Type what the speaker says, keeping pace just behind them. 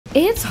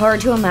It's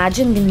hard to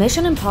imagine the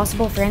Mission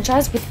Impossible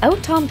franchise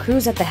without Tom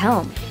Cruise at the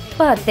helm.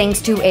 But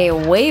thanks to a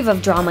wave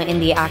of drama in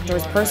the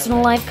actor's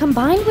personal life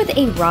combined with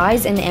a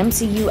rise in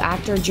MCU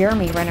actor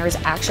Jeremy Renner's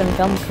action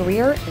film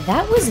career,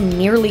 that was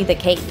nearly the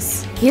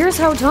case. Here's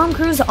how Tom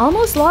Cruise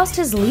almost lost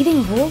his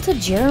leading role to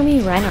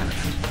Jeremy Renner.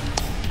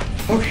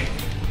 Okay.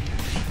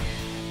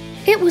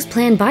 It was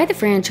planned by the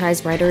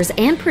franchise writers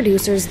and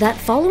producers that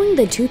following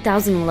the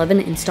 2011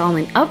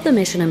 installment of the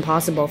Mission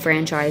Impossible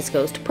franchise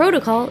Ghost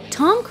Protocol,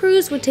 Tom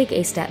Cruise would take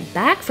a step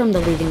back from the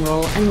leading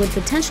role and would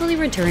potentially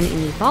return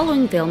in the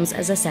following films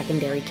as a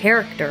secondary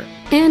character.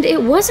 And it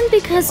wasn't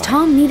because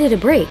Tom needed a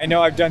break. I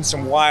know I've done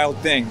some wild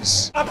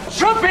things. I'm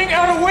jumping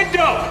out a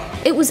window!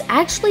 It was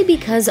actually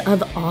because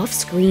of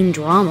off-screen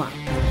drama.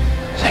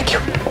 Thank you.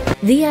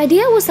 The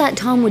idea was that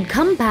Tom would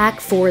come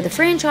back for the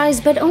franchise,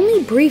 but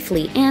only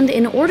briefly and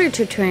in order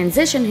to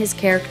transition his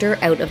character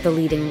out of the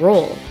leading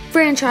role.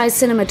 Franchise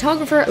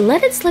cinematographer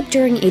let it slip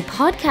during a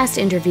podcast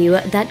interview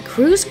that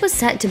Cruise was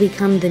set to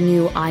become the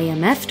new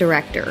IMF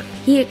director.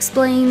 He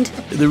explained,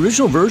 "The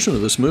original version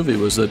of this movie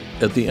was that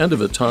at the end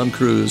of it, Tom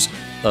Cruise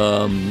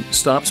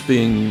stops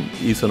being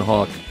Ethan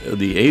Hawke,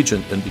 the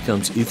agent, and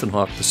becomes Ethan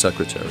Hawke, the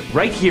secretary.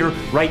 Right here,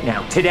 right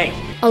now, today."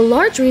 A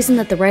large reason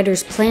that the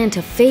writers planned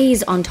to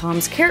phase on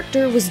Tom's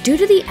character was due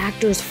to the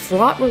actor's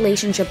fraught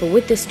relationship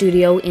with the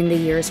studio in the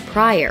years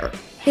prior.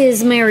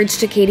 His marriage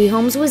to Katie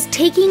Holmes was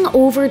taking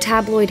over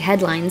tabloid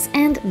headlines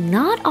and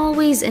not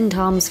always in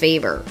Tom's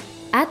favor.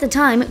 At the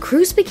time,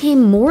 Cruise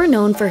became more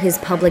known for his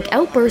public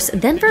outbursts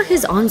than for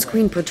his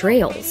on-screen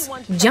portrayals.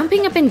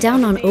 Jumping up and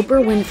down on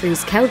Oprah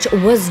Winfrey's couch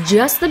was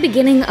just the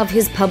beginning of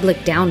his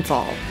public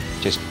downfall.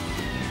 Just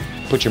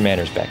put your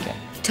manners back in.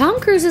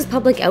 Tom Cruise's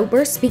public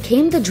outbursts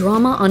became the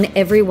drama on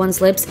everyone's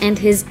lips, and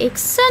his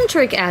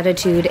eccentric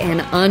attitude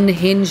and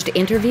unhinged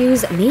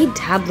interviews made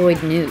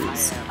tabloid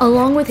news.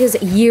 Along with his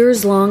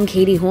years-long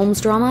Katie Holmes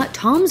drama,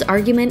 Tom's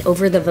argument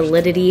over the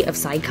validity of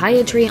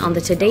psychiatry on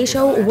The Today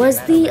Show was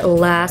the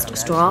last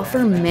straw for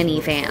many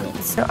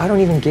fans. I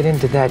don't even get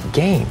into that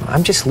game.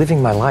 I'm just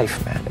living my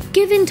life, man.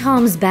 Given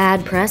Tom's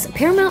bad press,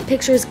 Paramount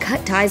Pictures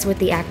cut ties with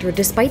the actor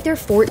despite their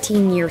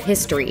 14-year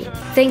history.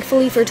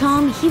 Thankfully for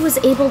Tom, he was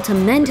able to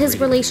mend his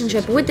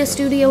relationship with the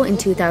studio in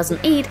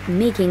 2008,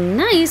 making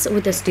nice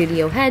with the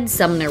studio head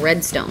Sumner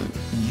Redstone.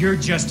 You're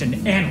just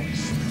an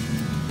analyst,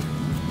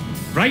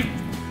 right?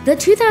 The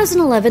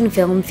 2011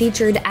 film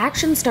featured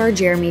action star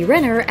Jeremy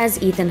Renner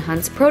as Ethan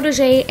Hunt's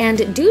protege,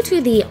 and due to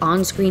the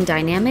on-screen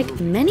dynamic,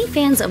 many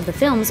fans of the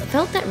films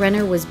felt that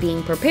Renner was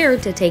being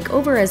prepared to take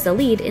over as the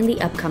lead in the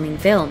upcoming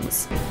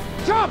films.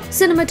 Jump!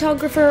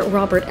 Cinematographer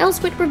Robert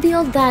Elswit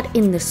revealed that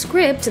in the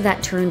script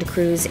that turned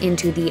Cruise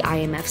into the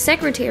IMF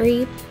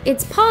secretary,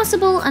 it's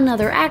possible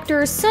another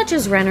actor such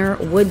as Renner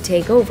would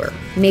take over.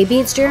 Maybe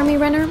it's Jeremy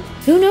Renner?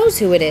 Who knows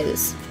who it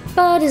is?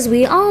 But as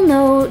we all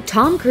know,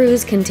 Tom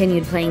Cruise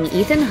continued playing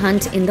Ethan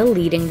Hunt in the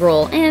leading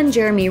role, and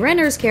Jeremy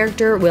Renner's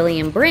character,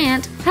 William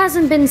Brandt,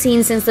 hasn't been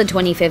seen since the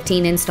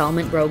 2015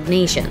 installment Rogue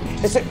Nation.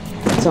 It's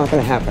not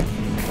gonna happen.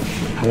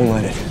 I won't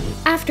let it.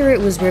 After it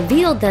was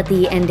revealed that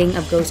the ending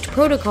of Ghost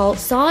Protocol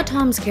saw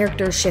Tom's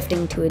character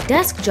shifting to a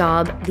desk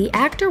job, the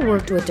actor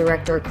worked with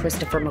director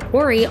Christopher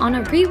McQuarrie on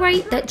a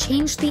rewrite that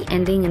changed the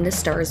ending in the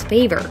star's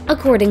favor.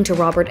 According to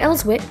Robert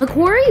Elswit,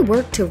 McQuarrie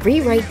worked to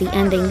rewrite the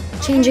ending,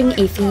 changing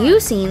a few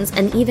scenes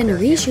and even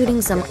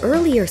reshooting some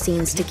earlier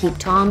scenes to keep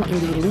Tom in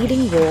the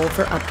leading role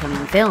for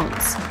upcoming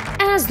films.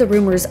 As the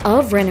rumors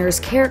of Renner's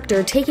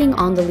character taking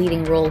on the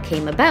leading role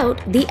came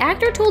about, the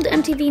actor told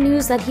MTV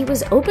News that he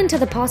was open to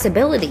the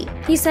possibility.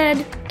 He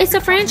said, "It's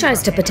a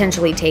franchise to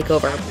potentially take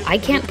over. I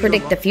can't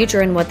predict the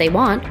future and what they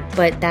want,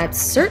 but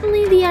that's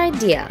certainly the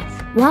idea."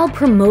 While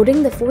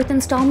promoting the fourth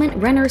installment,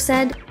 Renner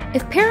said,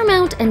 "If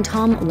Paramount and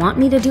Tom want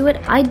me to do it,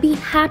 I'd be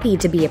happy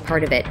to be a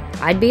part of it.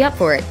 I'd be up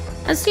for it,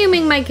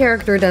 assuming my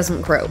character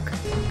doesn't croak."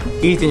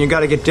 Ethan, you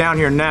gotta get down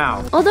here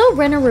now. Although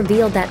Renner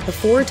revealed that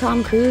before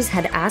Tom Cruise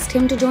had asked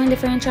him to join the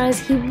franchise,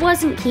 he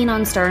wasn't keen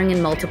on starring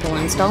in multiple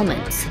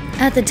installments.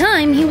 At the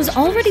time, he was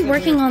already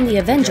working on The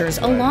Avengers,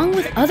 along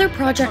with other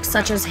projects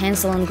such as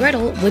Hansel and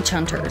Gretel, Witch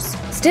Hunters.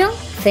 Still,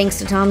 thanks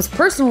to Tom's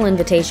personal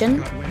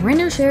invitation,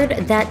 Renner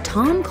shared that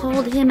Tom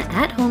called him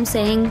at home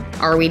saying,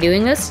 "Are we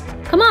doing this?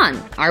 Come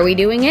on, are we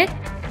doing it?"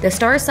 The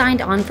star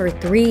signed on for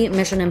 3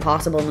 Mission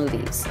Impossible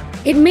movies.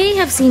 It may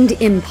have seemed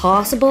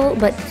impossible,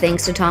 but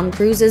thanks to Tom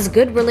Cruise's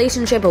good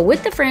relationship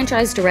with the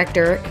franchise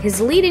director,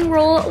 his leading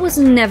role was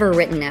never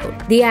written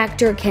out. The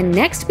actor can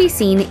next be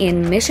seen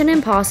in Mission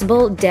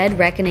Impossible: Dead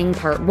Reckoning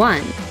Part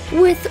 1,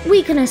 with,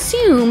 we can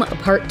assume,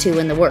 Part 2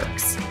 in the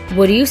works.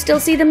 Would you still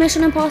see the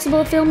Mission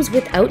Impossible films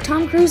without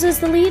Tom Cruise as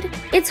the lead?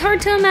 It's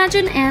hard to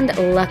imagine, and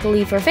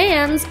luckily for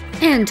fans,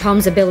 and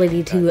Tom's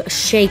ability to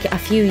shake a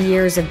few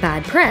years of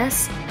bad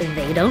press,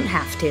 they don't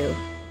have to.